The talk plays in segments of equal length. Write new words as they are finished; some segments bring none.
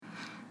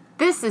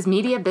This is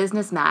Media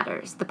Business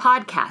Matters, the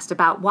podcast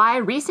about why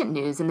recent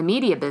news in the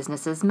media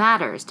businesses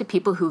matters to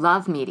people who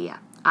love media.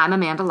 I'm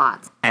Amanda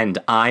Lotz. And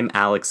I'm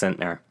Alex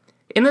Sintner.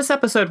 In this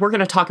episode, we're going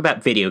to talk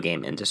about video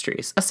game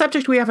industries, a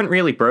subject we haven't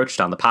really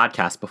broached on the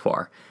podcast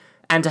before.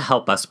 And to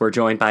help us, we're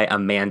joined by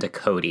Amanda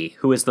Cody,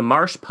 who is the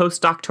Marsh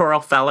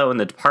Postdoctoral Fellow in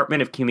the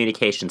Department of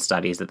Communication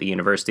Studies at the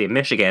University of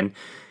Michigan,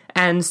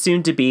 and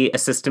soon to be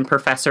Assistant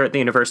Professor at the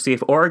University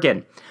of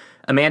Oregon.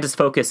 Amanda's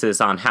focus is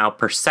on how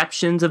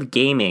perceptions of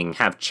gaming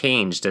have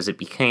changed as it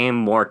became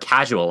more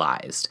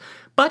casualized.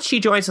 But she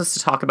joins us to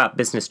talk about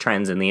business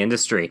trends in the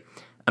industry.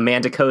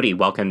 Amanda Cody,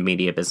 welcome to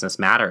Media Business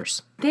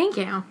Matters. Thank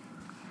you.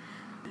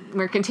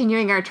 We're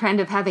continuing our trend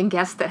of having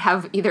guests that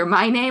have either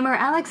my name or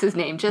Alex's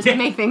name, just to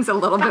make things a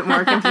little bit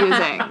more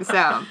confusing.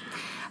 So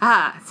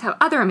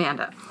other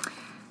Amanda.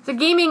 So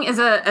gaming is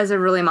a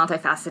really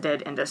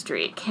multifaceted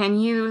industry. Can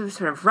you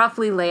sort of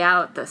roughly lay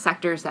out the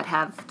sectors that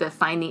have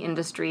defined the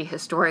industry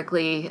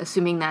historically,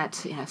 assuming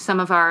that some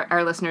of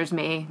our listeners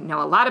may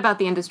know a lot about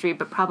the industry,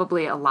 but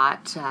probably a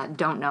lot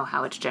don't know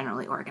how it's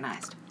generally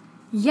organized?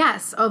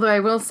 Yes, although I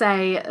will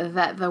say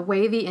that the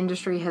way the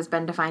industry has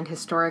been defined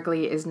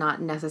historically is not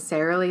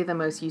necessarily the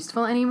most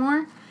useful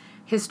anymore.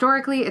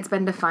 Historically, it's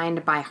been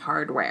defined by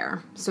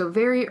hardware. So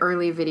very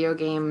early video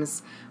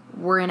games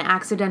were an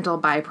accidental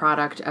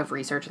byproduct of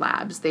research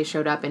labs. They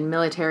showed up in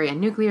military and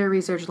nuclear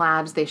research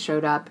labs. They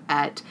showed up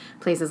at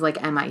places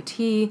like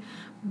MIT.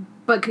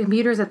 But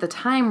computers at the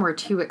time were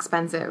too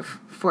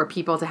expensive for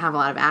people to have a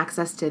lot of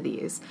access to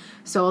these.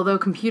 So although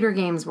computer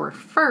games were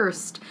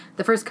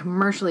the first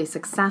commercially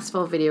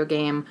successful video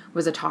game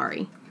was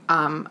Atari.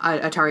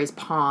 Atari's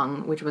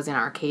Pong, which was an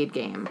arcade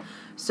game.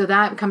 So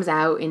that comes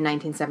out in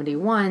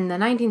 1971. The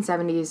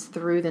 1970s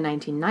through the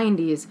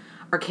 1990s,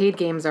 arcade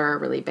games are a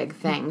really big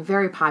thing.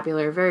 Very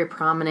popular, very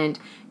prominent,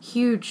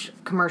 huge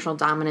commercial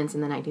dominance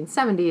in the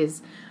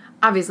 1970s.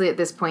 Obviously, at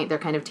this point, they're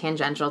kind of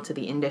tangential to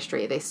the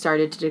industry. They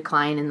started to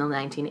decline in the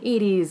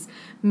 1980s,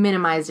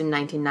 minimized in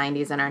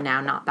 1990s, and are now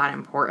not that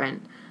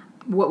important.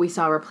 What we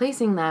saw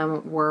replacing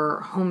them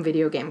were home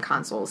video game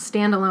consoles.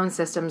 Standalone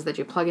systems that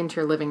you plug into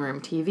your living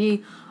room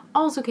TV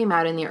also came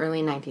out in the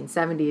early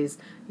 1970s,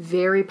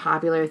 very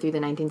popular through the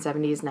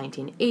 1970s,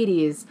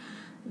 1980s.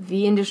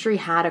 The industry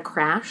had a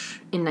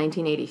crash in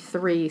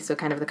 1983, so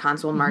kind of the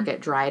console market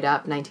dried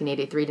up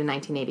 1983 to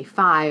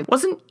 1985.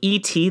 Wasn't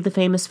E.T. the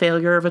famous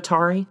failure of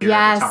Atari?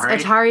 Yes,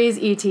 Atari's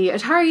E.T.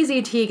 Atari's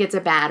E.T. gets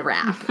a bad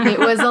rap. It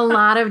was a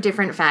lot of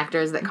different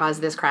factors that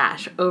caused this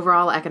crash.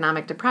 Overall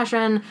economic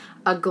depression,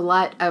 a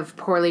glut of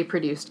poorly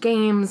produced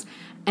games,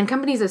 and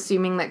companies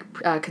assuming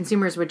that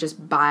consumers would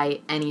just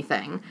buy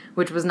anything,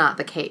 which was not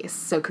the case.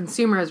 So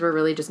consumers were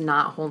really just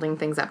not holding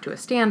things up to a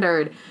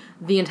standard.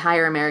 The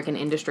entire American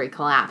industry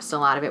collapsed. A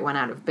lot of it went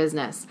out of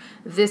business.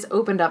 This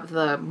opened up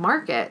the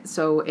market,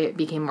 so it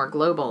became more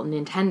global.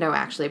 Nintendo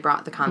actually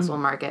brought the console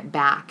market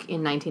back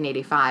in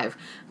 1985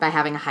 by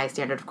having a high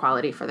standard of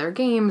quality for their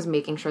games,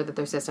 making sure that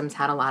their systems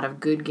had a lot of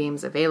good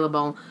games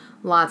available,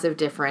 lots of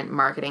different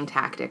marketing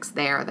tactics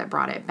there that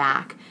brought it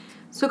back.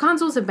 So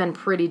consoles have been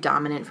pretty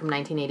dominant from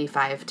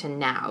 1985 to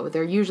now.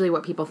 They're usually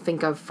what people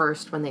think of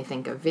first when they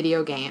think of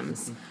video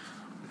games.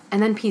 And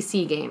then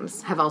PC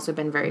games have also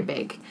been very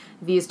big.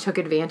 These took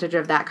advantage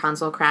of that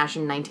console crash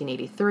in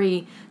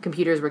 1983.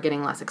 Computers were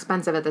getting less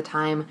expensive at the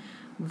time.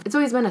 It's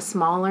always been a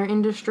smaller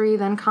industry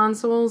than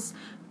consoles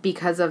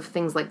because of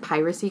things like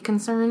piracy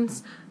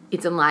concerns.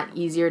 It's a lot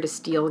easier to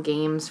steal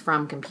games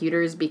from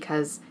computers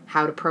because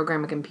how to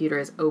program a computer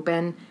is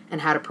open and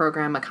how to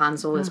program a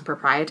console is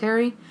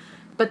proprietary.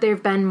 But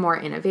they've been more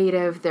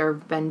innovative.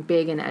 They've been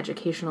big in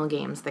educational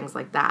games, things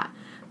like that.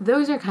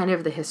 Those are kind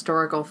of the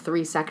historical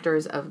three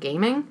sectors of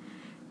gaming.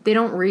 They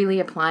don't really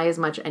apply as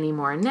much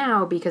anymore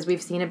now because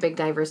we've seen a big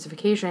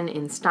diversification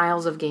in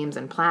styles of games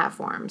and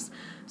platforms.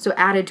 So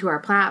added to our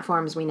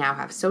platforms, we now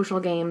have social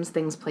games,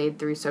 things played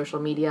through social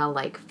media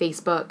like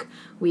Facebook.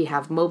 We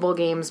have mobile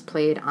games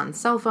played on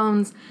cell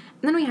phones.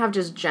 And then we have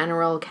just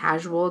general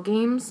casual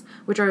games,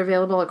 which are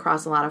available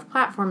across a lot of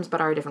platforms but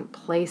are a different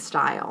play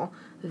style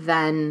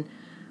than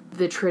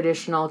the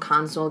traditional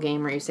console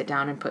game where you sit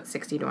down and put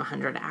 60 to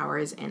 100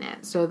 hours in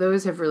it. So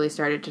those have really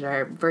started to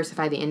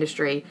diversify the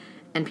industry,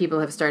 and people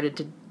have started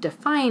to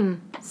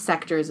define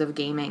sectors of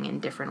gaming in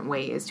different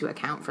ways to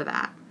account for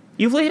that.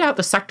 You've laid out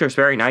the sectors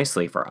very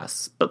nicely for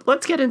us, but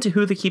let's get into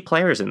who the key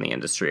players in the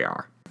industry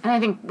are. And I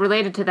think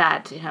related to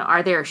that,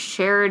 are there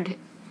shared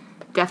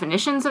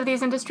definitions of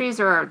these industries,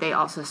 or are they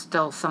also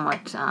still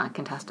somewhat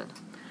contested?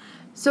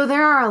 So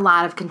there are a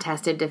lot of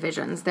contested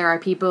divisions. There are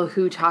people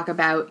who talk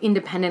about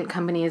independent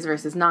companies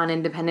versus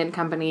non-independent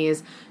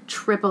companies,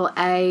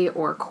 AAA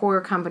or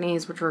core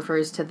companies, which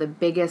refers to the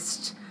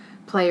biggest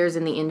players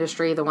in the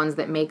industry, the ones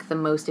that make the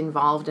most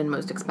involved and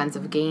most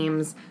expensive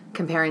games,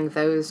 comparing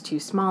those to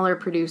smaller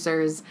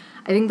producers.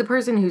 I think the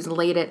person who's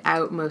laid it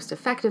out most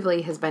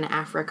effectively has been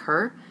Afra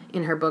Kerr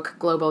in her book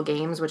Global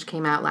Games, which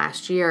came out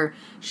last year.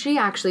 She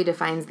actually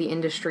defines the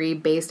industry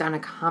based on a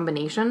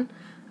combination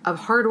of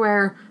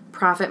hardware,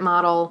 profit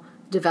model,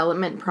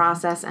 development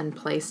process and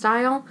play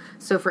style.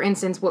 So for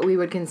instance, what we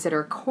would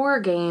consider core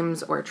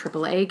games or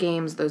AAA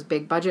games, those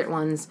big budget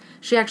ones,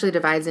 she actually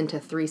divides into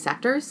 3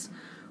 sectors.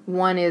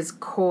 One is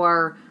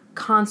core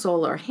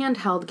console or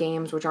handheld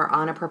games, which are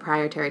on a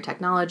proprietary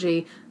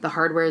technology. The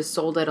hardware is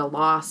sold at a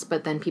loss,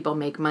 but then people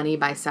make money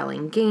by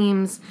selling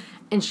games.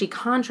 And she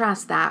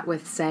contrasts that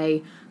with,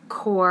 say,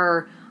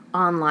 core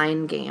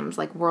online games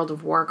like World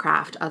of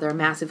Warcraft, other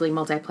massively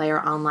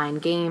multiplayer online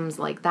games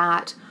like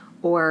that.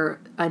 Or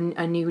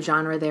a new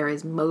genre there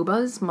is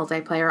MOBAs,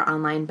 multiplayer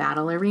online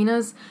battle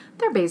arenas.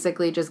 They're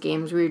basically just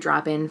games where you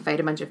drop in, fight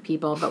a bunch of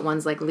people, but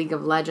ones like League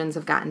of Legends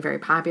have gotten very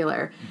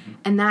popular. Mm-hmm.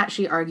 And that,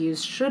 she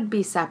argues, should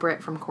be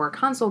separate from core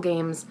console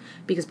games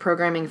because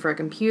programming for a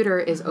computer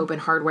is open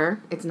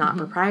hardware. It's not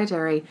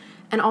proprietary.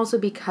 And also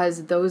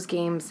because those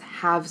games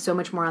have so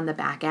much more on the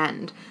back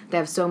end. They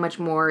have so much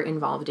more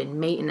involved in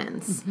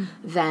maintenance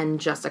than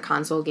just a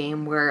console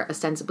game where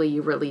ostensibly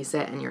you release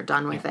it and you're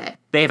done with it.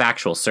 They have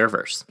actual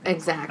servers.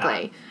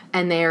 Exactly.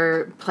 And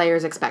their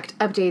players expect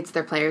updates.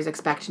 Their players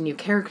expect new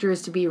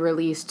characters to be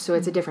released. So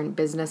it's a different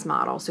business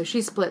model. So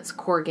she splits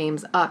core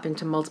games up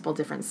into multiple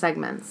different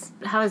segments.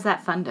 How is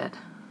that funded?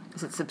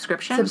 Is it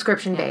subscription?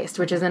 Subscription-based,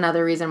 which is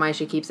another reason why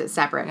she keeps it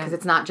separate, because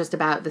it's not just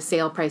about the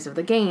sale price of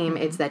the game,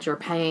 it's that you're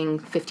paying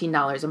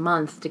 $15 a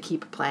month to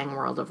keep playing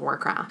World of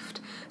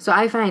Warcraft. So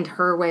I find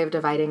her way of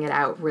dividing it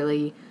out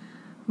really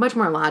much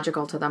more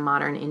logical to the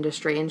modern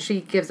industry, and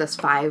she gives us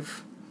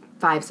five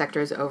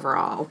sectors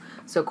overall.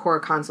 So core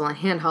console and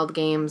handheld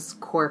games,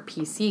 core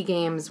PC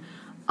games,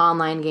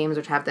 online games,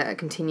 which have the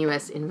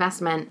continuous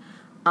investment,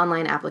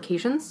 online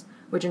applications,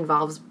 which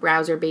involves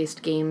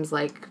browser-based games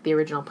like the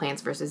original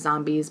Plants vs.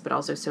 Zombies, but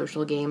also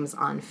social games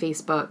on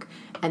Facebook,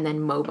 and then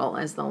mobile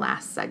as the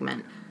last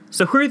segment.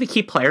 So who are the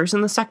key players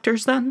in the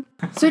sectors then?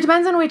 So it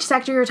depends on which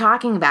sector you're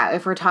talking about.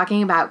 If we're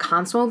talking about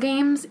console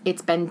games,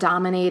 it's been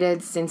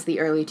dominated since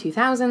the early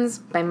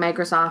 2000s by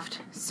Microsoft,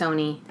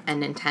 Sony,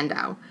 and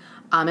Nintendo.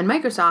 And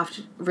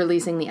Microsoft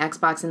releasing the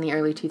Xbox in the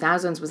early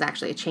 2000s was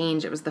actually a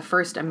change. It was the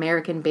first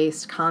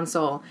American-based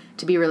console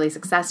to be really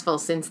successful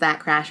since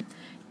that crash.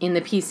 In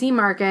the PC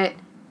market,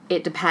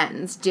 it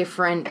depends.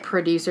 Different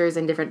producers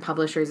and different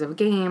publishers of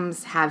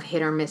games have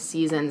hit or miss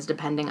seasons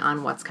depending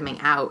on what's coming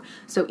out.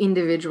 So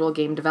individual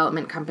game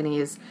development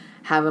companies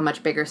have a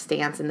much bigger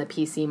stance in the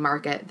PC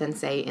market than,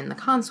 say, in the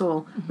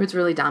console, where it's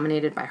really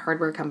dominated by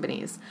hardware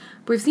companies.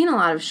 But we've seen a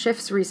lot of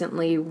shifts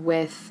recently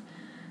with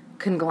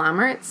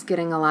conglomerates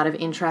getting a lot of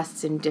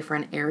interests in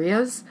different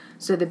areas.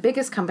 So the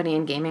biggest company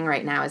in gaming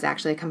right now is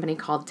actually a company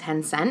called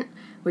Tencent,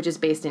 which is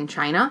based in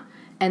China.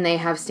 And they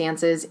have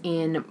stances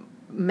in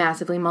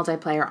massively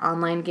multiplayer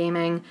online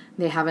gaming.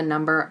 They have a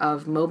number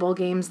of mobile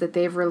games that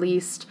they've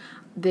released.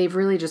 They've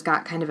really just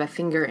got kind of a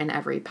finger in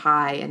every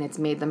pie, and it's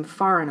made them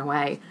far and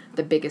away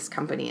the biggest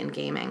company in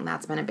gaming.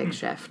 That's been a big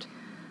shift.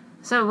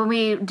 So when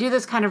we do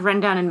this kind of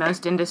rundown in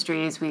most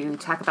industries, we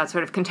talk about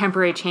sort of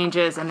contemporary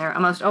changes, and they're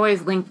almost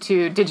always linked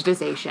to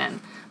digitization.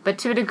 But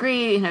to a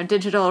degree,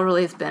 digital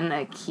really has been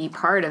a key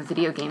part of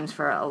video games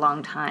for a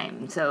long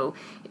time. So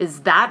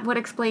is that what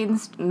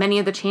explains many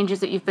of the changes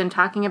that you've been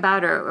talking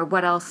about, or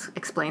what else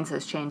explains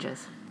those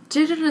changes?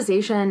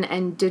 Digitalization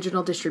and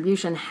digital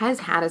distribution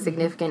has had a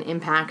significant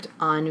impact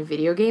on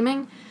video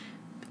gaming.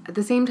 At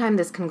the same time,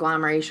 this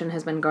conglomeration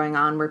has been going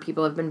on where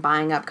people have been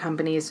buying up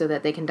companies so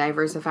that they can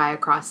diversify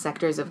across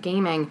sectors of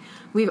gaming.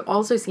 We've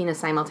also seen a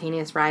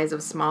simultaneous rise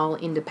of small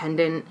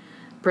independent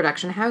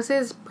production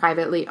houses,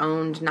 privately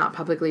owned, not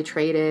publicly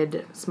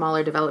traded,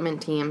 smaller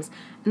development teams,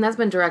 and that's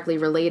been directly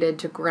related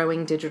to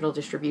growing digital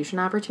distribution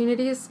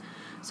opportunities.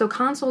 So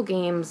console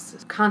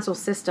games, console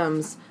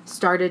systems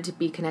started to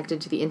be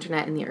connected to the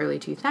internet in the early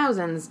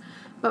 2000s,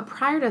 but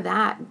prior to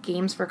that,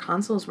 games for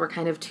consoles were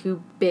kind of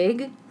too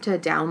big to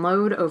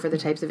download over the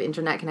types of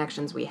internet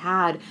connections we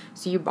had,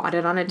 so you bought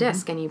it on a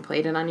disc and you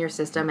played it on your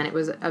system, and it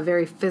was a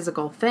very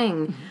physical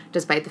thing,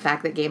 despite the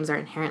fact that games are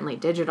inherently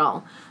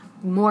digital.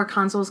 More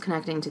consoles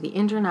connecting to the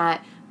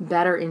internet,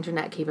 better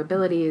internet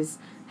capabilities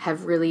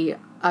have really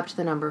upped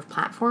the number of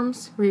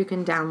platforms where you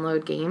can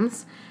download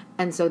games.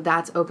 And so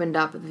that's opened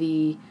up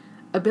the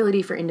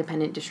ability for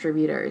independent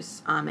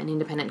distributors and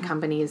independent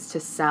companies to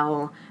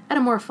sell at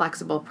a more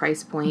flexible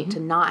price point, to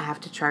not have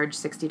to charge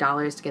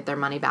 $60 to get their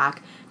money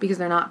back because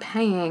they're not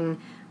paying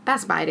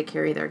Best Buy to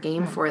carry their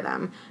game for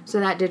them. So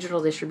that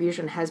digital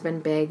distribution has been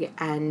big,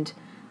 and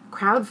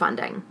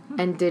crowdfunding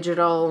and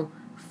digital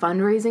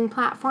fundraising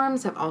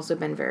platforms have also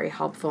been very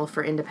helpful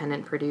for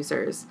independent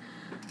producers.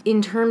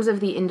 In terms of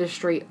the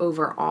industry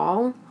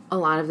overall, a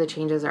lot of the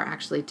changes are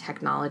actually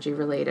technology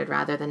related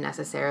rather than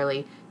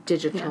necessarily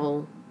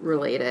digital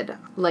related.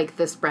 Like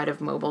the spread of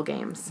mobile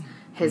games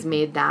has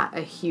made that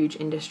a huge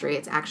industry.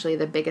 It's actually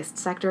the biggest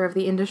sector of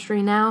the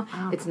industry now.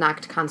 Oh. It's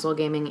knocked console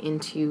gaming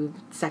into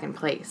second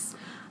place.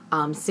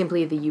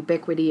 Simply the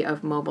ubiquity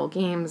of mobile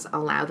games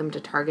allow them to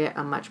target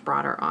a much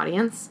broader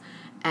audience.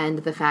 And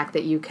the fact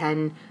that you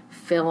can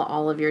fill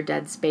all of your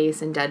dead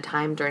space and dead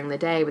time during the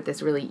day with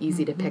this really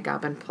easy to pick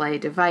up and play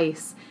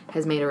device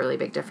has made a really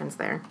big difference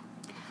there.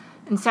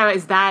 And so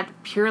is that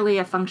purely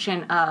a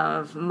function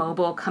of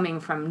mobile coming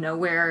from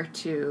nowhere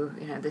to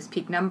this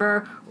peak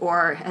number,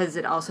 or has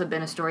it also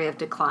been a story of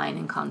decline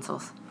in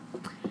consoles?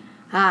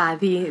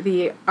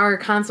 The are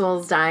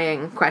consoles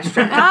dying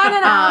question.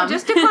 No,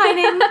 just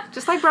declining.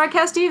 Just like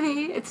broadcast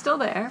TV, it's still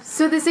there.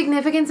 So the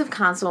significance of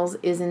consoles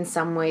is in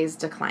some ways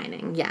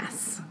declining,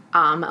 yes.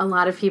 A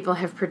lot of people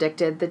have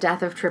predicted the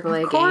death of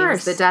AAA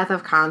games, the death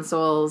of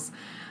consoles.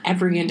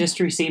 Every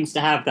industry seems to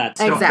have that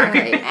story.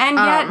 Exactly. And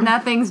yet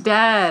nothing's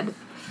dead.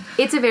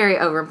 It's a very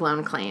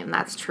overblown claim,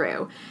 that's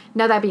true.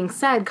 Now, that being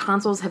said,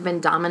 consoles have been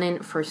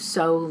dominant for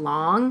so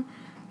long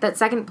that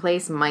second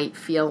place might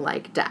feel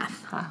like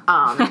death.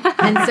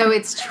 And so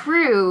it's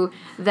true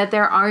that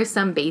there are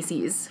some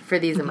bases for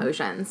these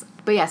emotions.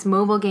 But yes,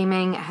 mobile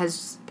gaming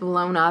has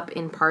blown up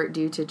in part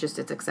due to just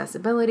its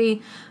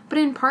accessibility, but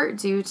in part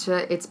due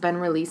to it's been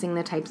releasing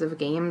the types of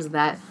games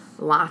that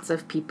lots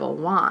of people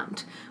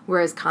want.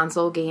 Whereas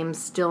console games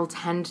still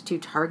tend to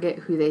target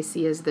who they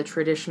see as the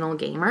traditional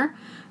gamer,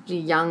 a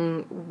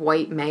young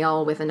white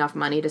male with enough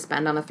money to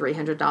spend on a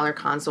 $300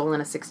 console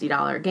and a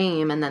 $60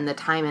 game, and then the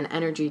time and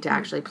energy to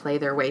actually play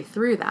their way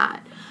through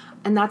that.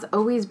 And that's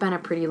always been a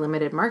pretty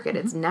limited market.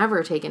 It's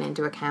never taken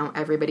into account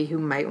everybody who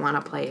might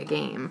want to play a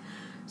game.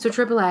 So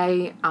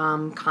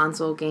AAA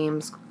console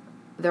games,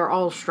 they're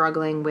all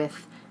struggling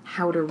with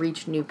how to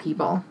reach new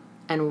people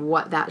and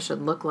what that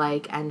should look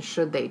like and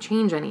should they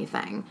change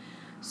anything.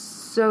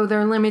 So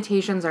their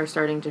limitations are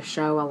starting to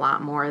show a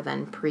lot more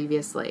than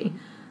previously.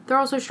 They're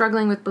also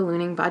struggling with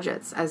ballooning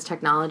budgets as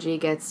technology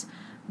gets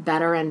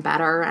better and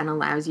better and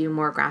allows you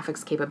more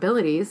graphics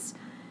capabilities.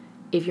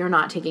 If you're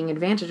not taking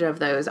advantage of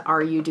those,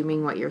 are you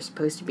doing what you're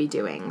supposed to be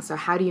doing? So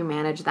how do you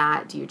manage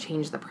that? Do you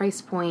change the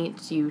price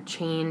point? Do you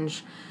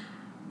change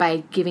by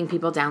giving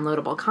people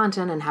downloadable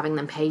content and having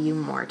them pay you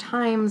more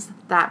times?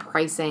 That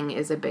pricing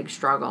is a big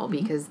struggle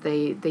because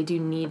they do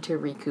need to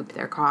recoup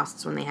their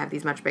costs when they have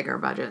these much bigger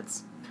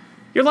budgets.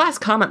 Your last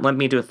comment led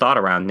me to a thought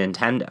around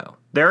Nintendo.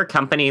 They're a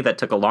company that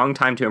took a long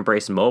time to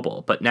embrace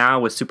mobile, but now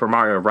with Super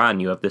Mario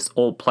Run, you have this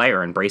old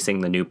player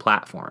embracing the new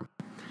platform.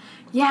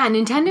 Yeah,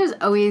 Nintendo's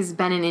always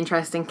been an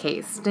interesting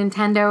case.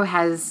 Nintendo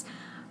has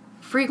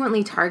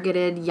frequently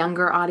targeted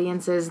younger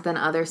audiences than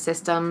other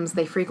systems.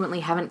 They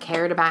frequently haven't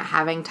cared about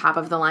having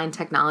top-of-the-line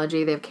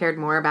technology. They've cared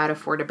more about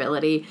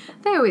affordability.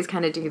 They always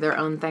kind of do their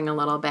own thing a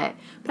little bit.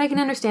 But I can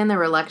understand their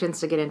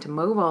reluctance to get into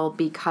mobile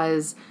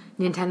because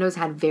Nintendo's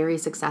had very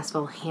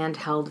successful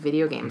handheld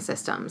video game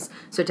systems.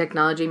 So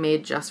technology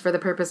made just for the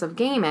purpose of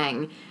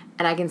gaming.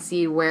 And I can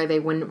see where they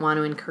wouldn't want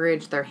to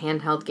encourage their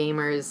handheld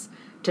gamers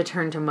to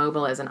turn to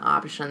mobile as an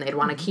option. They'd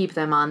want to keep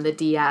them on the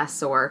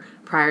DS or,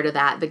 prior to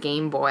that, the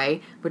Game Boy,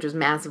 which was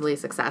massively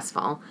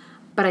successful.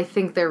 But I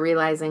think they're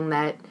realizing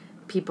that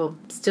people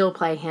still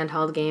play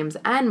handheld games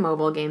and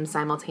mobile games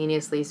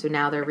simultaneously, so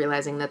now they're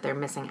realizing that they're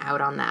missing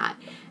out on that.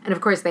 And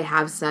of course, they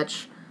have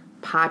such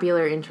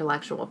popular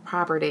intellectual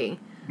property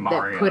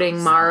that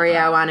putting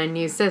Mario on a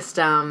new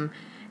system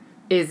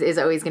is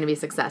always going to be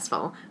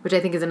successful, which I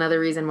think is another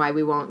reason why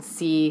we won't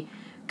see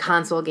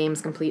console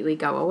games completely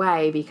go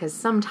away, because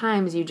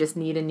sometimes you just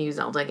need a new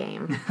Zelda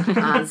game.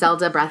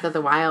 Zelda Breath of the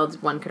Wild,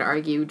 one could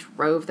argue,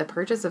 drove the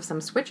purchase of some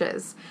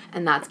Switches,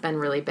 and that's been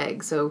really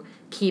big. So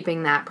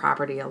keeping that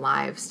property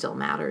alive still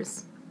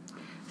matters.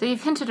 So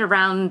you've hinted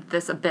around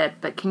this a bit,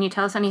 but can you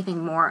tell us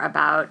anything more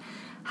about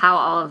how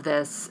all of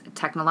this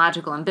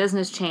technological and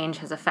business change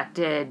has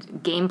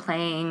affected game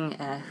playing,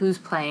 who's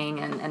playing,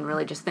 and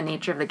really just the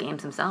nature of the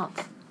games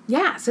themselves?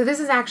 Yeah, so this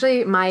is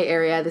actually my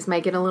area. This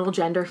might get a little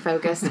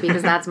gender-focused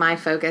because that's my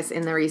focus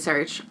in the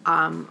research.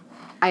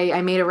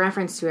 I made a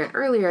reference to it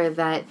earlier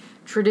that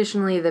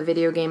traditionally the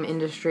video game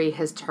industry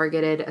has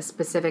targeted a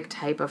specific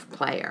type of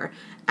player.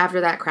 After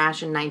that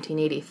crash in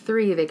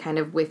 1983, they kind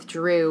of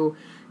withdrew.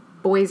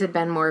 Boys had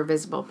been more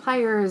visible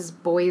players.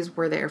 Boys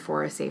were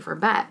therefore a safer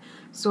bet.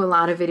 So a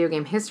lot of video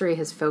game history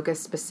has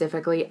focused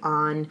specifically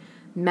on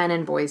men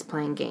and boys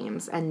playing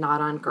games and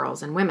not on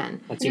girls and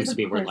women. That seems to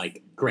be where,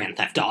 like, Grand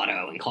Theft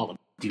Auto and Call of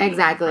Duty.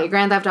 Exactly.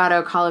 Grand Theft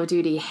Auto, Call of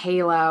Duty,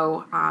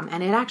 Halo,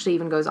 and it actually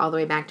even goes all the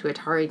way back to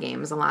Atari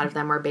games. A lot of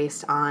them were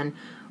based on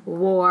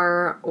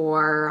war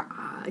or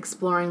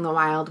exploring the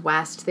Wild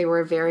West. They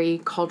were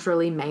very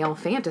culturally male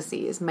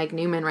fantasies. Mike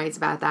Newman writes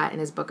about that in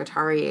his book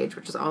Atari Age,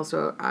 which is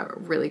also a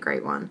really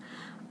great one.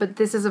 But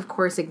this is, of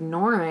course,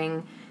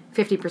 ignoring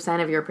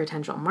 50% of your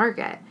potential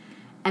market.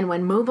 And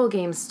when mobile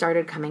games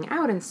started coming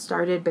out and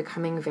started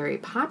becoming very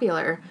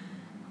popular,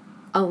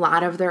 a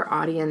lot of their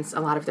audience,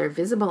 a lot of their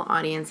visible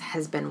audience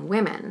has been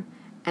women.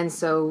 And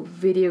so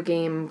video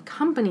game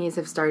companies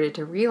have started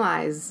to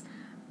realize,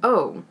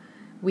 oh,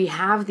 we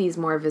have these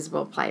more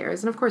visible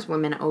players. And of course,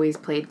 women always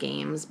played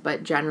games,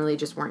 but generally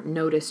just weren't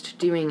noticed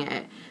doing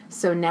it.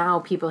 So now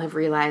people have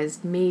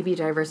realized maybe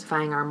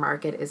diversifying our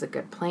market is a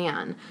good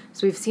plan.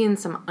 So we've seen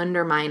some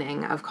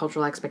undermining of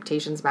cultural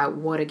expectations about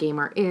what a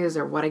gamer is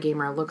or what a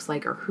gamer looks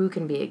like or who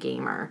can be a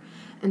gamer.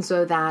 And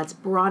so that's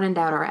broadened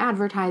out our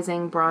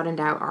advertising,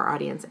 broadened out our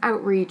audience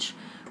outreach,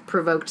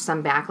 provoked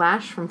some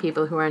backlash from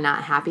people who are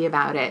not happy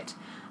about it.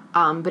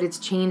 but it's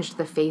changed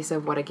the face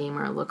of what a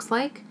gamer looks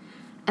like.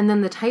 And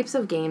then the types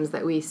of games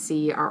that we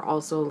see are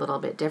also a little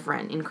bit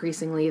different.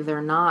 Increasingly,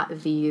 they're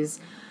not these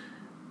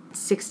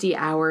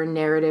 60-hour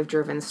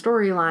narrative-driven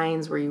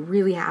storylines where you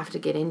really have to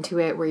get into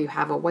it, where you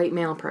have a white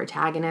male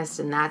protagonist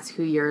and that's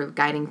who you're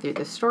guiding through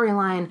the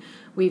storyline.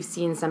 We've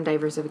seen some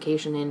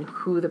diversification in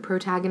who the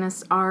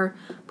protagonists are.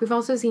 We've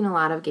also seen a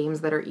lot of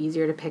games that are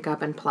easier to pick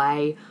up and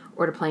play,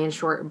 or to play in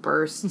short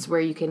bursts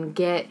where you can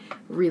get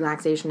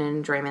relaxation and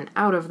enjoyment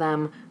out of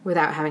them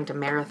without having to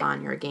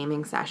marathon your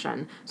gaming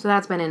session. So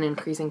that's been an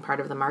increasing part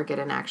of the market,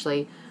 and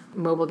actually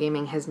mobile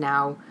gaming has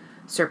now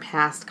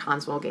surpassed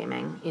console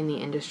gaming in the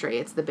industry.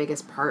 It's the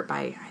biggest part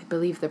by, I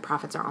believe the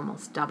profits are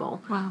almost double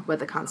what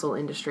the console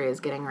industry is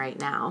getting right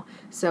now.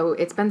 So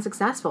it's been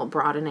successful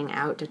broadening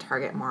out to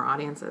target more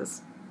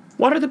audiences.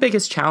 What are the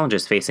biggest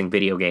challenges facing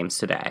video games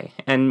today?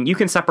 And you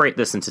can separate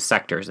this into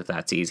sectors if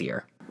that's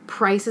easier.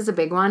 Price is a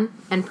big one,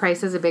 and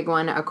price is a big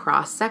one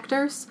across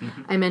sectors.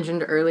 I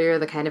mentioned earlier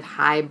the kind of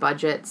high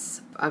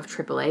budgets of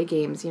AAA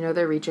games. You know,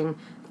 they're reaching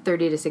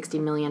 $30 to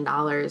 $60 million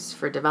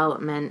for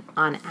development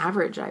on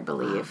average, I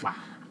believe.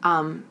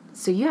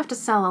 So you have to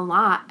sell a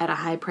lot at a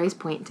high price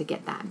point to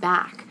get that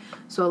back.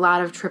 So a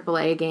lot of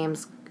AAA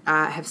games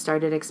have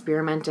started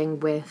experimenting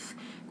with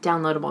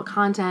downloadable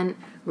content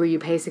where you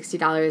pay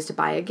 $60 to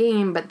buy a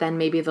game, but then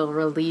maybe they'll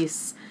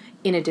release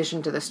in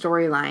addition to the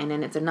storyline,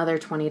 and it's another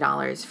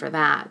 $20 for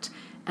that.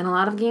 And a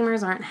lot of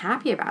gamers aren't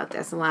happy about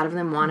this. A lot of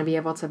them want to be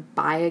able to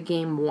buy a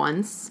game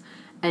once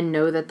and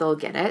know that they'll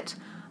get it.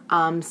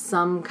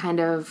 Some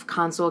kind of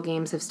console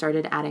games have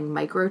started adding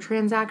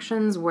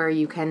microtransactions where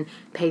you can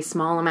pay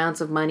small amounts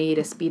of money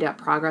to speed up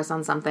progress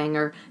on something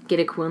or get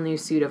a cool new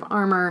suit of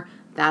armor.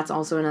 That's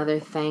also another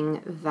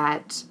thing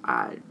that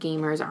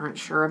gamers aren't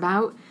sure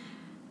about.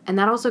 And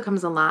that also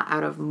comes a lot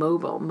out of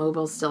mobile.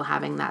 Mobile's still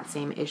having that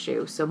same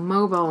issue. So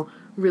mobile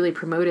really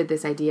promoted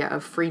this idea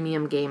of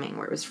freemium gaming,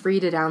 where it was free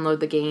to download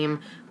the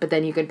game, but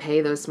then you could pay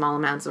those small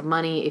amounts of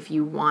money if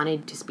you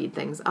wanted to speed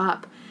things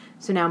up.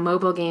 So now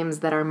mobile games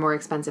that are more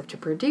expensive to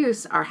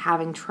produce are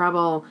having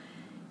trouble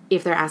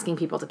if they're asking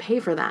people to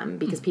pay for them,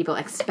 because people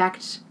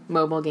expect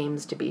mobile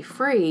games to be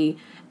free,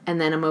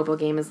 and then a mobile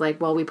game is like,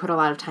 well, we put a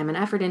lot of time and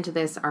effort into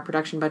this, our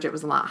production budget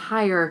was a lot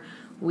higher,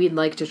 we'd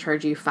like to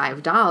charge you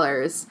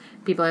 $5.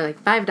 People are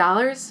like,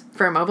 $5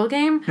 for a mobile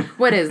game?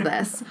 What is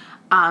this?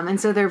 And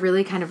so they're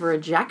really kind of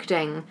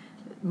rejecting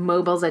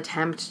mobile's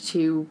attempt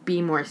to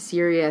be more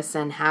serious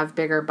and have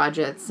bigger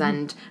budgets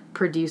and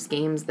produce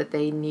games that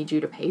they need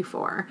you to pay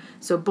for.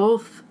 So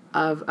both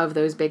of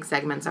those big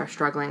segments are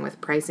struggling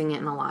with pricing it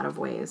in a lot of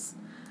ways.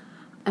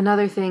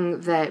 Another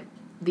thing that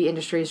the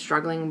industry is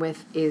struggling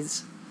with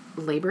is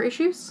labor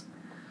issues.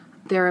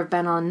 There have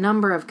been a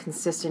number of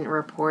consistent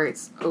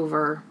reports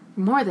over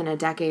more than a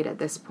decade at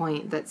this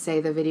point that say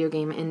the video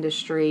game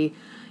industry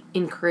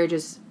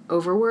encourages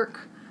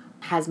overwork,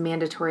 has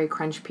mandatory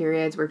crunch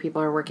periods where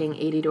people are working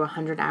 80 to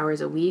 100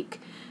 hours a week.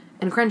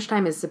 And crunch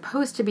time is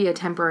supposed to be a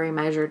temporary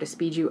measure to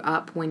speed you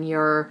up when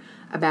you're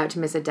about to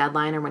miss a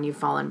deadline or when you've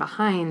fallen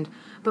behind.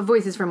 But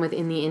voices from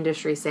within the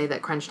industry say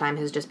that crunch time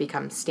has just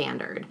become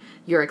standard.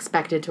 You're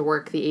expected to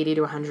work the 80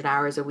 to 100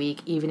 hours a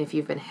week even if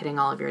you've been hitting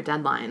all of your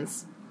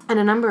deadlines. And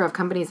a number of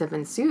companies have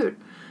been sued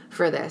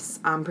for this,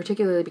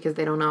 particularly because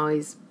they don't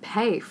always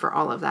pay for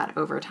all of that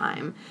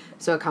overtime.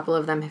 So a couple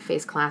of them have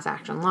faced class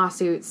action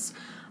lawsuits.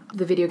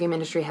 The video game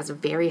industry has a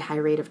very high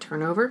rate of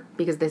turnover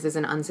because this is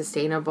an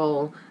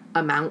unsustainable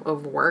amount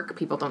of work.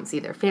 People don't see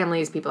their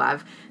families. People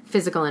have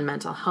physical and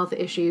mental health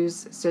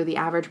issues. So the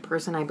average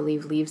person, I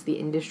believe, leaves the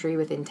industry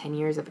within 10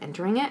 years of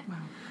entering it. Wow.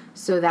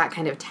 So that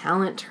kind of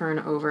talent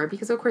turnover,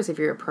 because of course if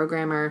you're a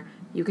programmer,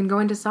 you can go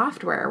into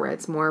software where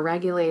it's more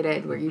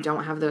regulated, where you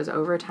don't have those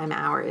overtime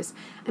hours.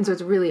 And so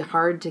it's really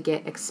hard to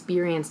get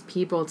experienced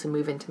people to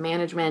move into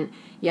management.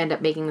 You end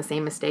up making the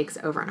same mistakes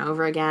over and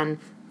over again.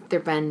 There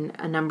have been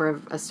a number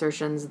of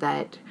assertions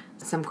that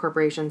some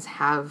corporations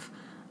have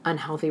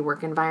unhealthy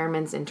work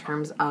environments in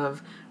terms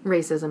of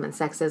racism and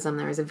sexism.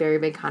 There was a very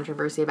big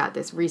controversy about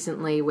this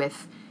recently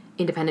with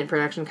independent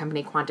production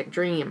company Quantic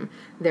Dream.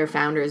 Their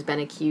founder has been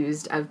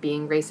accused of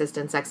being racist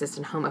and sexist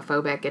and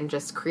homophobic and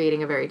just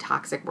creating a very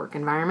toxic work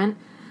environment.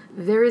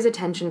 There is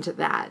attention to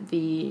that.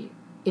 The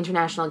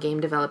International Game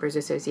Developers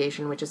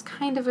Association, which is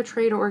kind of a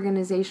trade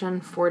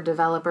organization for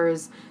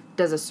developers,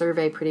 does a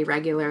survey pretty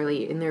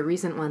regularly. In their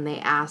recent one, they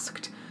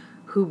asked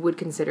who would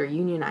consider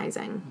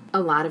unionizing.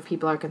 A lot of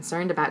people are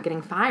concerned about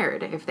getting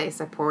fired if they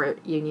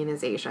support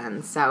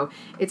unionization. So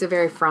it's a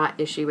very fraught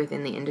issue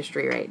within the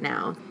industry right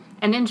now.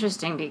 And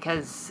interesting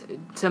because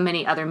so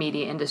many other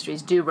media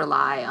industries do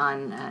rely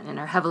on and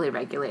are heavily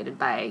regulated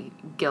by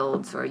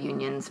guilds or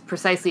unions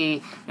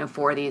precisely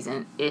for these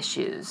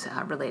issues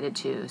related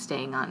to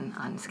staying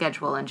on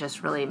schedule and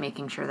just really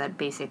making sure that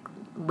basic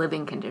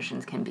living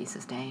conditions can be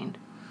sustained.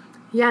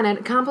 Yeah, and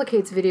it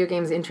complicates video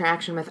games'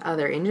 interaction with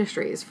other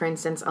industries. For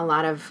instance, a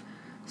lot of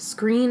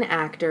screen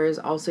actors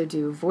also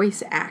do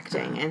voice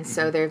acting, and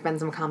so there have been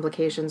some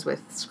complications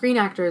with Screen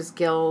Actors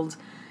Guild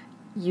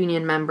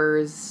union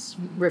members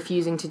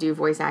refusing to do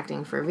voice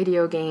acting for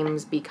video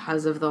games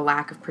because of the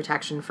lack of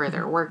protection for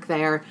their work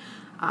there.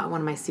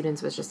 One of my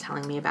students was just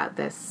telling me about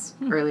this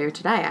earlier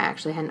today. I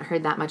actually hadn't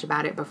heard that much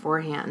about it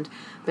beforehand.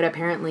 But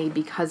apparently,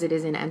 because it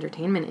is an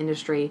entertainment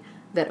industry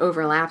that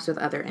overlaps with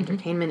other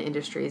entertainment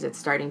industries, it's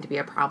starting to be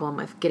a problem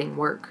with getting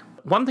work.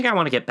 One thing I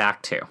want to get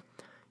back to.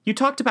 You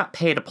talked about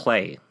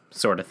pay-to-play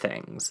sort of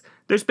things.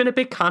 There's been a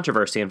big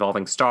controversy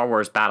involving Star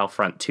Wars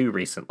Battlefront 2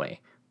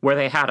 recently, where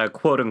they had a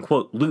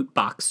quote-unquote loot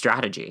box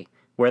strategy,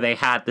 where they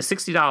had the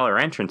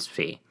 $60 entrance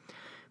fee.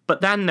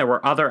 But then there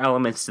were other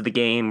elements to the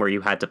game where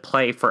you had to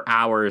play for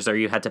hours or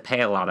you had to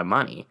pay a lot of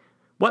money.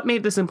 What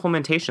made this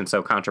implementation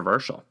so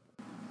controversial?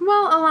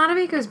 Well, a lot of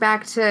it goes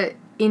back to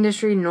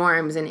industry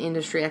norms and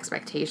industry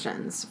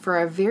expectations. For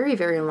a very,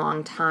 very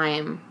long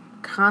time,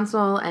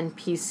 console and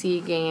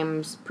PC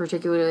games,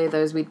 particularly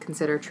those we'd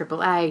consider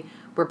AAA,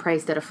 were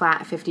priced at a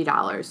flat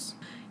 $50.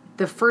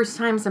 The first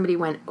time somebody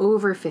went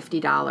over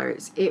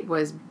 $50, it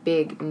was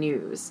big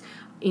news.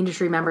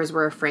 Industry members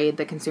were afraid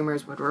that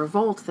consumers would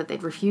revolt, that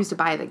they'd refuse to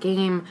buy the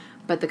game,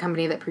 but the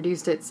company that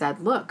produced it said,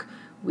 look,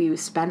 we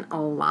spent a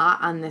lot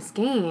on this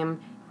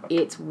game.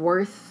 It's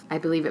worth, I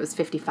believe it was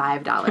 $55,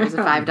 a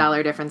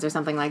 $5 difference or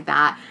something like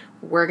that.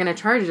 We're going to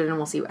charge it and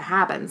we'll see what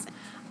happens.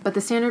 But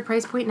the standard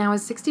price point now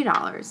is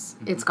 $60.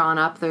 It's gone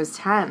up those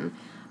 10.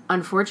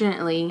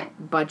 Unfortunately,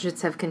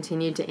 budgets have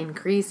continued to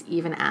increase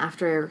even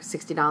after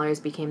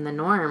 $60 became the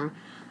norm.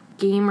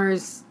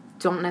 Gamers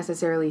don't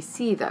necessarily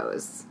see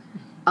those.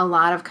 A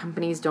lot of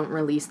companies don't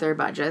release their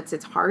budgets.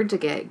 It's hard to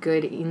get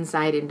good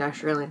inside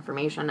industrial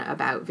information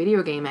about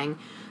video gaming.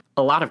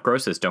 A lot of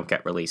grosses don't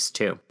get released,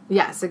 too.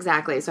 Yes,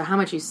 exactly. So how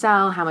much you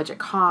sell, how much it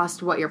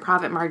costs, what your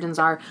profit margins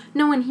are,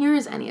 no one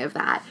hears any of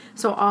that.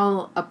 So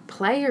all a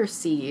player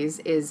sees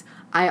is,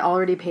 I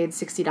already paid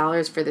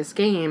 $60 for this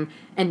game,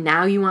 and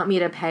now you want me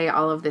to pay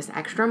all of this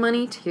extra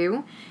money,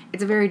 too?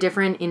 It's a very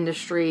different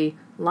industry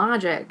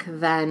logic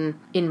than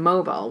in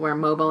mobile, where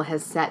mobile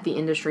has set the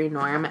industry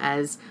norm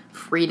as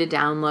free to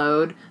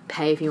download,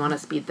 pay if you want to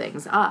speed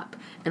things up.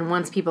 And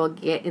once people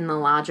get in the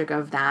logic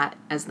of that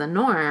as the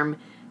norm,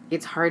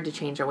 it's hard to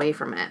change away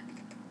from it.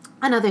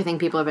 Another thing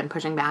people have been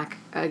pushing back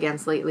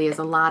against lately is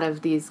a lot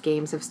of these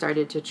games have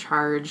started to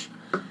charge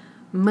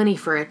money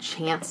for a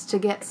chance to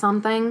get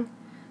something.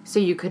 So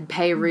you could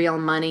pay real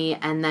money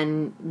and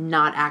then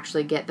not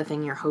actually get the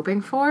thing you're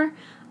hoping for,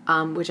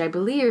 which I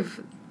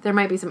believe there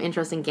might be some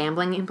interesting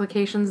gambling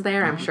implications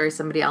there. I'm sure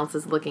somebody else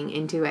is looking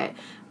into it.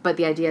 But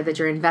the idea that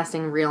you're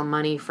investing real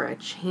money for a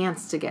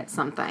chance to get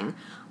something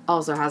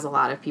also has a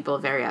lot of people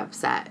very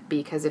upset,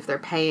 because if they're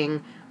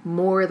paying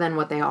more than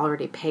what they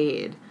already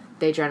paid,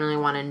 they generally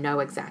want to know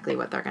exactly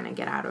what they're going to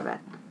get out of it.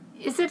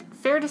 Is it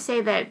fair to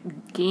say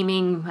that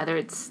gaming, whether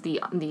it's the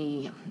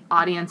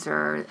audience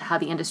or how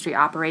the industry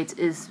operates,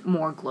 is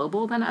more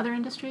global than other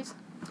industries?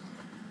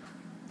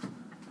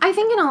 I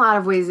think in a lot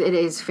of ways it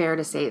is fair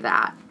to say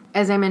that.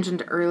 As I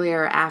mentioned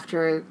earlier,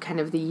 after kind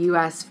of the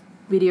U.S.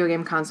 video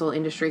game console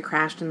industry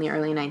crashed in the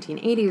early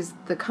 1980s,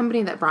 the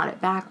company that brought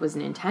it back was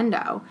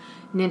Nintendo.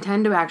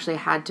 Nintendo actually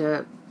had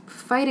to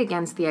fight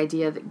against the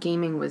idea that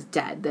gaming was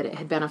dead, that it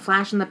had been a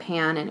flash in the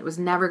pan and it was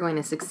never going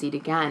to succeed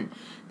again.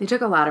 They took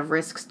a lot of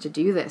risks to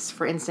do this.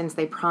 For instance,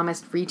 they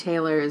promised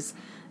retailers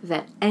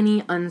that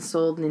any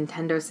unsold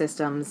Nintendo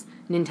systems,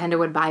 Nintendo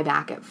would buy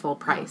back at full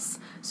price.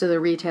 So the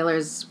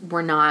retailers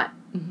were not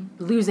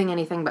losing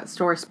anything but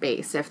store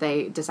space if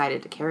they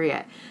decided to carry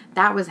it.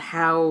 That was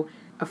how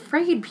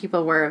afraid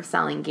people were of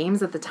selling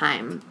games at the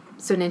time.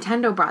 So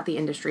Nintendo brought the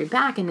industry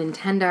back, and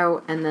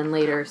Nintendo and then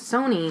later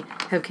Sony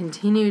have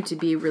continued to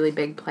be really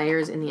big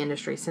players in the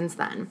industry since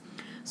then.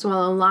 So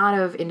while a lot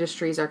of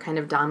industries are kind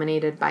of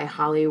dominated by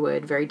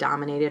Hollywood, very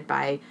dominated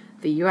by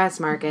the US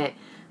market,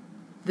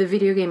 the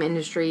video game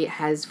industry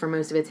has, for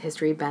most of its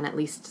history, been at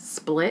least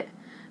split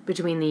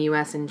between the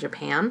US and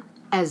Japan.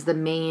 As the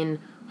main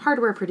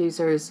hardware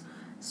producers,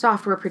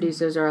 software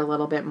producers are a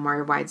little bit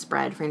more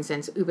widespread. For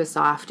instance,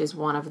 Ubisoft is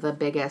one of the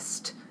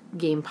biggest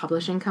game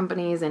publishing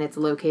companies, and it's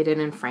located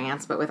in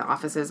France, but with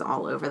offices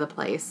all over the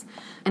place.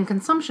 And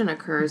consumption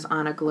occurs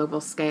on a global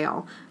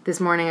scale. This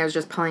morning I was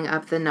just pulling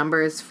up the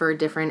numbers for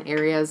different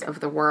areas of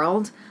the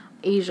world.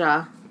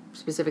 Asia,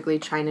 specifically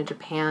China,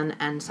 Japan,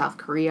 and South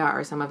Korea,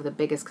 are some of the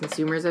biggest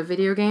consumers of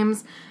video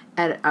games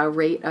at a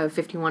rate of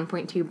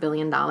 $51.2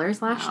 billion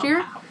last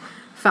year. Wow.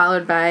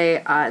 Followed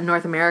by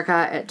North America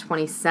at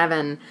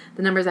 27.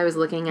 The numbers I was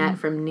looking at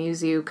from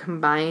Newzoo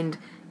combined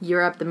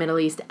Europe, the Middle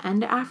East,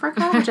 and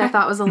Africa, which I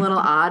thought was a little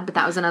odd, but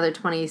that was another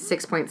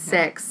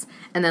 26.6,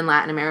 and then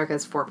Latin America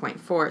is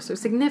 4.4. So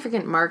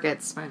significant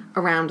markets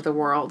around the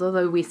world,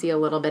 although we see a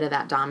little bit of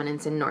that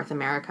dominance in North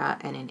America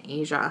and in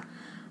Asia.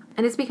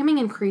 And it's becoming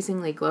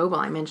increasingly global.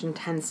 I mentioned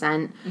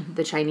Tencent,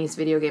 the Chinese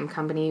video game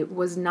company,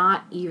 was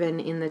not even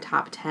in the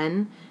top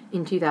 10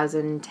 in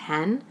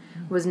 2010,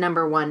 was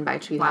number 1 by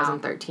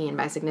 2013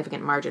 by a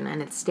significant margin,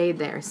 and it's stayed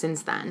there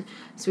since then.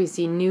 So we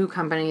see new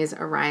companies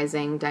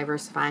arising,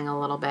 diversifying a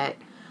little bit.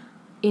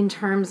 In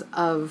terms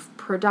of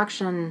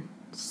production,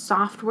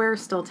 software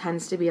still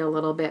tends to be a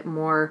little bit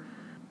more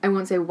I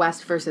won't say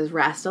West versus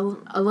rest, a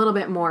little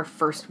bit more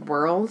first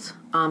world.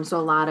 So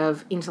a lot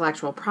of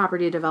intellectual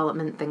property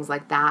development, things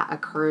like that,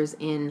 occurs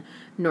in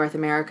North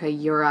America,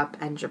 Europe,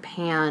 and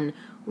Japan,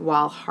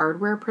 while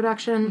hardware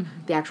production,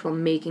 the actual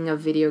making of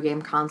video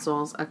game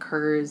consoles,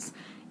 occurs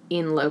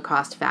in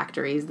low-cost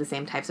factories, the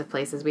same types of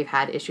places we've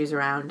had issues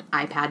around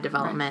iPad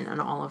development and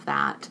all of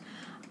that.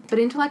 But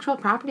intellectual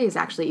property is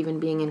actually even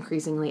being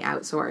increasingly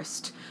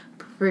outsourced,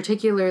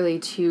 particularly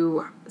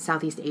to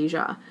Southeast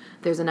Asia.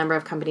 There's a number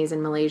of companies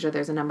in Malaysia,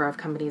 there's a number of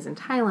companies in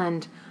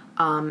Thailand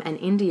and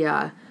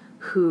India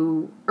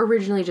who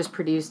originally just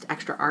produced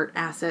extra art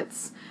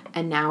assets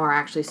and now are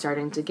actually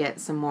starting to get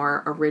some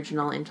more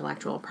original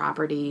intellectual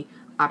property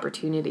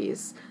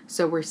opportunities.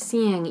 So we're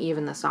seeing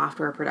even the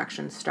software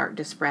production start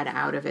to spread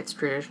out of its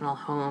traditional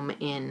home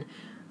in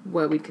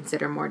what we'd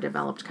consider more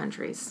developed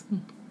countries.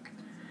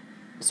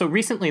 So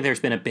recently there's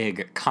been a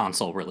big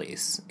console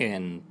release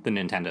in the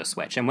Nintendo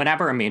Switch, and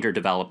whenever a major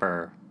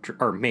developer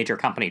or major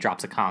company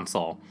drops a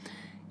console,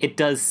 it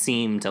does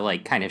seem to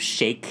like kind of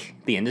shake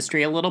the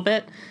industry a little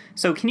bit.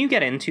 So can you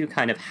get into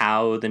kind of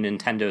how the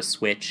Nintendo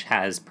Switch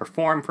has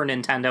performed for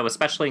Nintendo,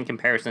 especially in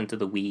comparison to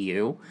the Wii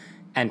U,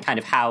 and kind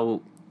of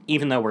how,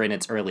 even though we're in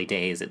its early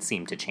days, it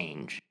seemed to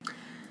change?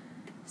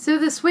 So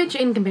the Switch,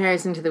 in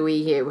comparison to the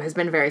Wii U, has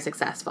been very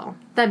successful.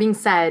 That being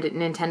said,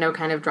 Nintendo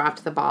kind of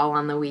dropped the ball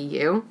on the Wii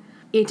U.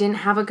 It didn't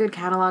have a good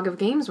catalog of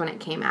games when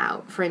it came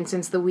out. For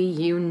instance, the Wii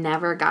U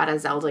never got a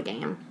Zelda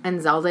game,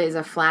 and Zelda is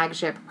a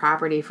flagship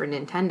property for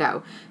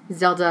Nintendo.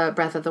 Zelda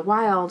Breath of the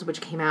Wild,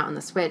 which came out on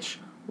the Switch,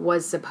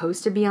 was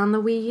supposed to be on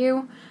the Wii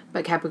U,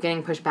 but kept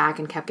getting pushed back,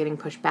 and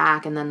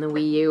then the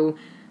Wii U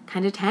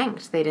kind of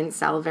tanked. They didn't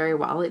sell very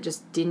well. It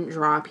just didn't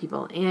draw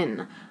people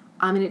in.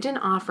 And it didn't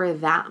offer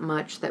that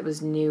much that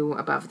was new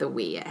above the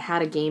Wii. It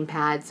had a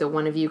gamepad, so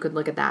one of you could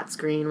look at that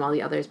screen while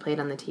the others played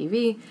on the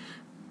TV,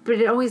 but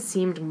it always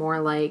seemed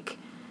more like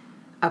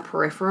a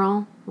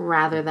peripheral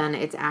rather than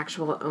its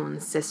actual own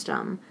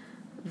system.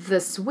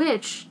 The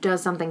Switch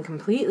does something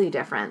completely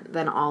different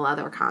than all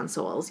other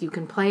consoles. You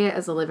can play it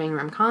as a living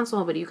room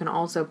console, but you can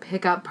also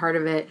pick up part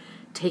of it,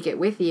 take it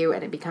with you,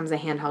 and it becomes a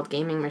handheld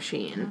gaming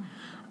machine.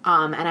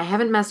 And I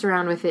haven't messed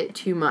around with it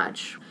too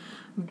much,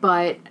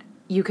 but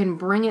you can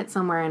bring it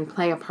somewhere and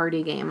play a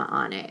party game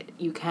on it.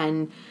 You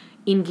can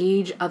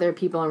engage other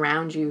people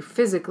around you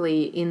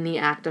physically in the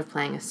act of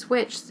playing a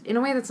Switch in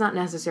a way that's not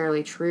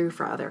necessarily true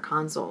for other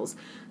consoles.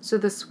 So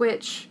the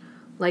Switch,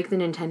 like the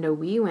Nintendo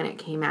Wii when it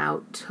came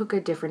out, took a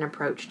different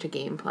approach to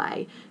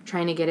gameplay,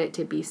 trying to get it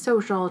to be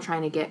social,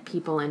 trying to get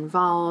people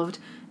involved,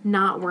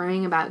 not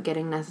worrying about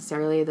getting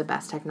necessarily the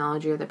best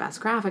technology or the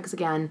best graphics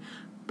again,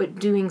 but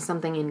doing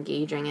something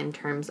engaging in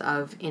terms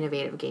of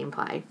innovative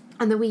gameplay.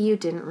 And the Wii U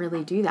didn't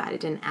really do that.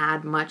 It didn't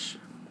add much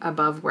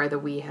above where the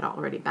Wii had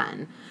already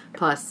been.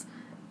 Plus,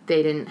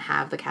 they didn't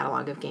have the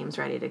catalog of games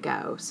ready to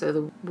go. So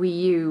the Wii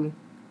U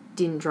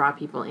didn't draw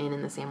people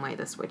in the same way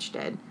the Switch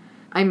did.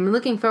 I'm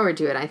looking forward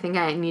to it. I think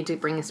I need to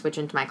bring a Switch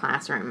into my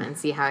classroom and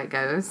see how it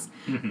goes.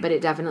 But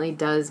it definitely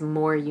does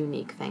more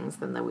unique things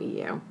than the Wii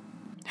U.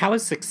 How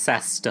is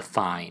success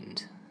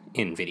defined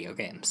in video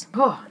games?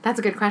 Oh, that's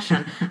a good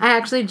question. I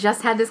actually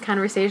just had this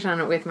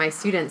conversation with my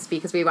students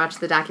because we watched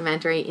the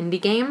documentary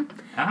Indie Game,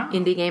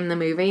 Indie Game the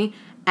movie,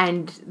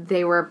 and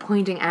they were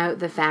pointing out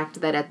the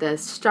fact that at the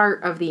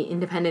start of the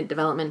independent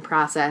development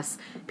process,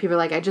 people are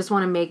like, I just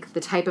want to make the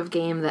type of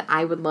game that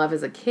I would love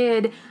as a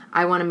kid.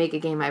 I want to make a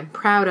game I'm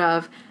proud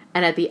of.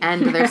 And at the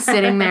end, they're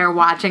sitting there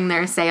watching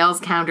their sales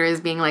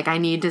counters being like, I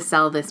need to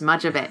sell this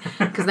much of it.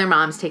 Because their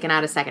mom's taken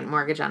out a second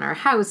mortgage on our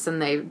house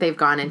and they've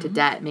gone into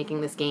debt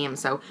making this game.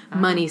 So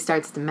money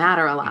starts to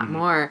matter a lot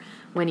more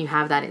when you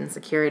have that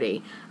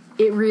insecurity.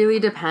 It really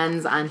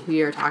depends on who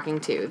you're talking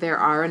to. There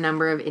are a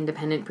number of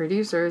independent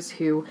producers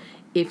who,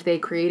 if they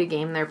create a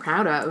game they're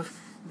proud of,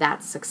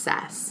 that's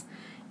success.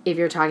 If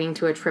you're talking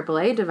to a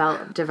AAA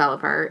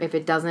developer, if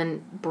it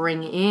doesn't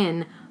bring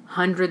in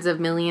hundreds of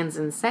millions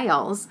in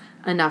sales,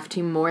 enough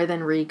to more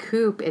than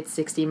recoup its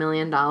 $60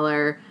 million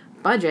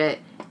budget,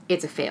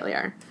 it's a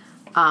failure.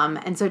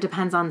 And so it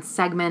depends on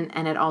segment,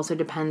 and it also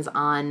depends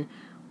on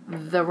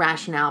the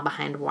rationale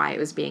behind why it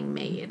was being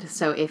made.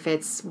 So if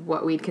it's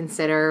what we'd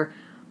consider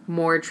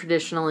more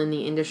traditional in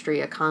the industry,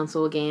 a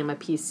console game, a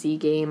PC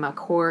game, a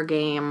core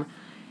game,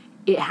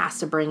 it has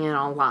to bring in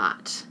a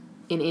lot.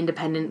 An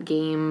independent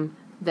game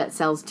that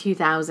sells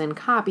 2,000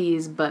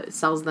 copies but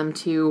sells them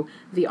to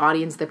the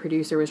audience the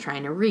producer was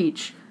trying to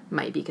reach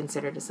might be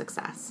considered a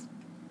success.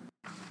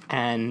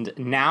 And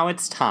now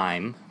it's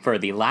time for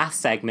the last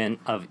segment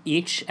of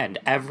each and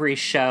every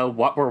show,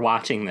 What We're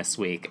Watching This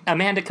Week.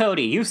 Amanda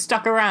Cody, you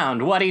stuck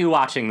around. What are you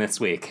watching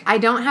this week? I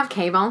don't have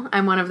cable.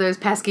 I'm one of those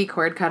pesky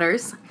cord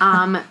cutters.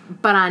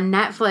 But on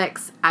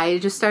Netflix, I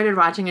just started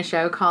watching a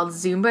show called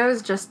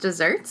Zumbo's Just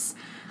Desserts.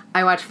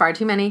 I watch far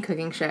too many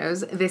cooking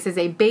shows. This is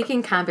a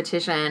baking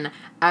competition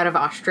out of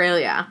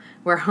Australia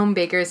where home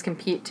bakers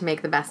compete to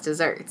make the best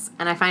desserts.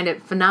 And I find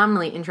it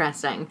phenomenally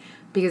interesting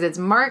because it's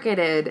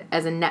marketed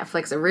as a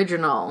Netflix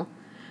original,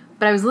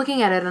 But I was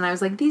looking at it and I was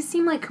like, these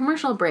seem like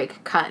commercial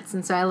break cuts.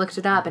 And so I looked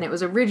it up, and it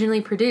was originally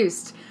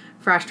produced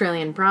for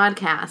Australian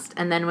broadcast.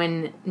 And then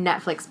when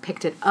Netflix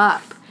picked it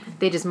up,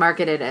 they just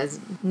marketed it as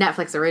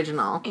Netflix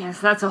original.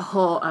 Yes, that's a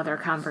whole other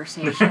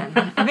conversation.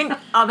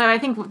 I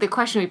think the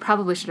question we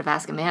probably should have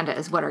asked Amanda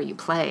is, what are you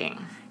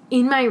playing?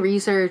 In my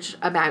research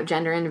about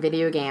gender in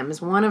video games,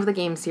 one of the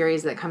game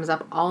series that comes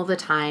up all the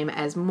time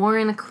as more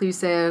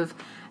inclusive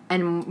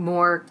and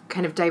more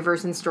kind of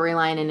diverse in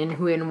storyline and in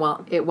who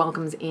it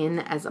welcomes in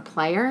as a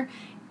player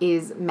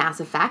is Mass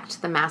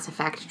Effect, the Mass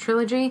Effect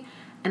trilogy.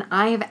 And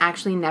I have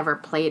actually never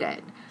played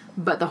it.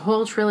 But the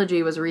whole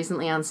trilogy was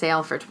recently on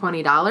sale for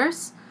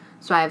 $20,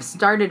 so I have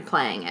started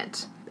playing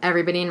it.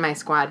 Everybody in my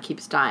squad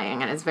keeps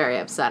dying, and it's very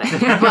upsetting.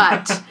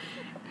 But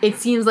it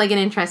seems like an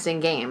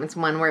interesting game. It's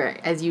one where,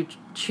 as you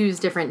choose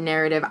different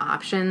narrative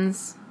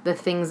options, the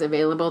things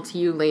available to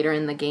you later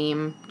in the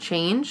game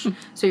change.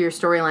 So your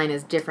storyline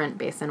is different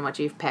based on what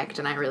you've picked,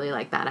 and I really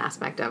like that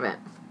aspect of it.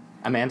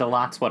 Amanda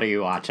Lotz, what are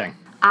you watching?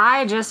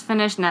 I just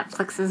finished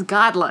Netflix's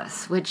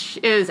Godless, which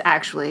is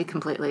actually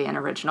completely an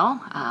original.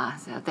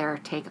 So their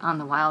take on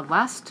the Wild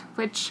West,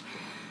 which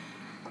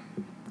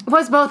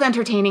was both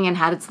entertaining and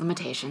had its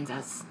limitations,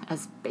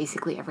 as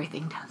basically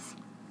everything does.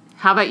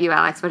 How about you,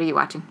 Alex? What are you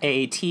watching?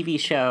 A TV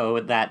show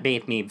that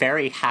made me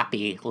very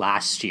happy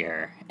last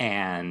year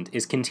and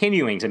is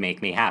continuing to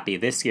make me happy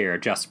this year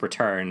just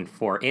returned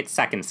for its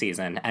second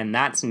season, and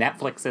that's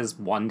Netflix's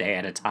One Day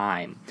at a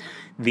Time.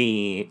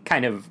 The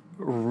kind of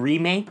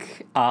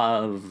remake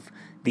of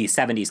the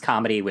 70s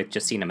comedy with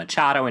Justina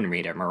Machado and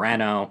Rita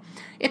Moreno.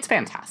 It's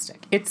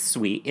fantastic. It's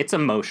sweet. It's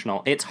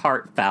emotional. It's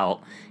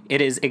heartfelt.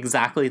 It is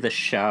exactly the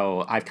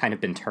show I've kind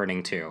of been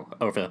turning to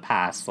over the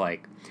past,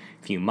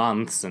 few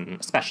months, and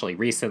especially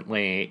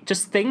recently.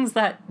 Just things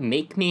that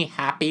make me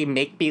happy,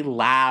 make me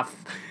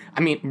laugh.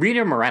 I mean,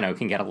 Rita Moreno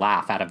can get a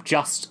laugh out of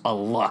just a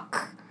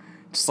look.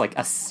 Just like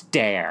a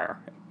stare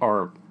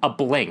or a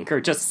blink or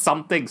just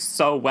something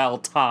so well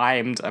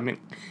timed. I mean,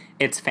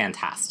 it's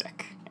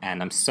fantastic,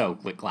 and I'm so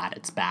glad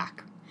it's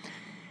back.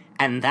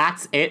 And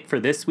that's it for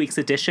this week's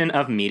edition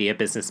of Media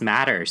Business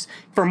Matters.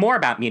 For more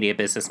about Media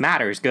Business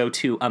Matters, go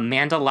to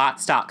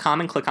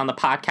amandalotz.com and click on the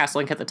podcast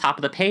link at the top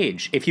of the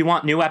page. If you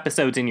want new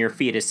episodes in your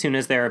feed as soon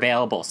as they're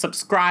available,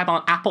 subscribe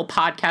on Apple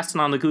Podcasts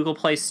and on the Google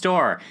Play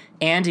Store.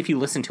 And if you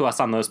listen to us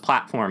on those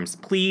platforms,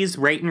 please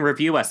rate and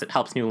review us. It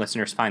helps new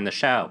listeners find the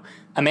show.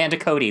 Amanda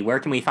Cody, where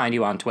can we find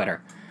you on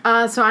Twitter?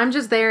 So I'm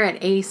just there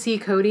at AC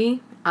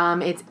Cody.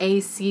 It's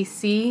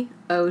ACCOTE.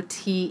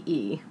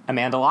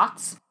 Amanda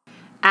Lotz?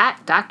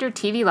 At Dr.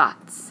 TV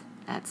Lotz.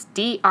 That's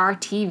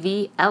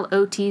DRTVLOTZ.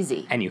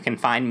 And you can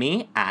find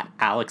me at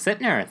Alex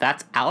Intner.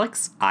 That's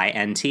Alex,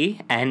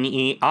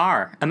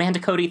 INTNER. Amanda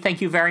Cody,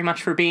 thank you very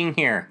much for being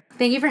here.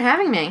 Thank you for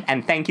having me.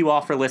 And thank you all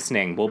for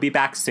listening. We'll be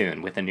back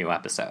soon with a new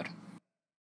episode.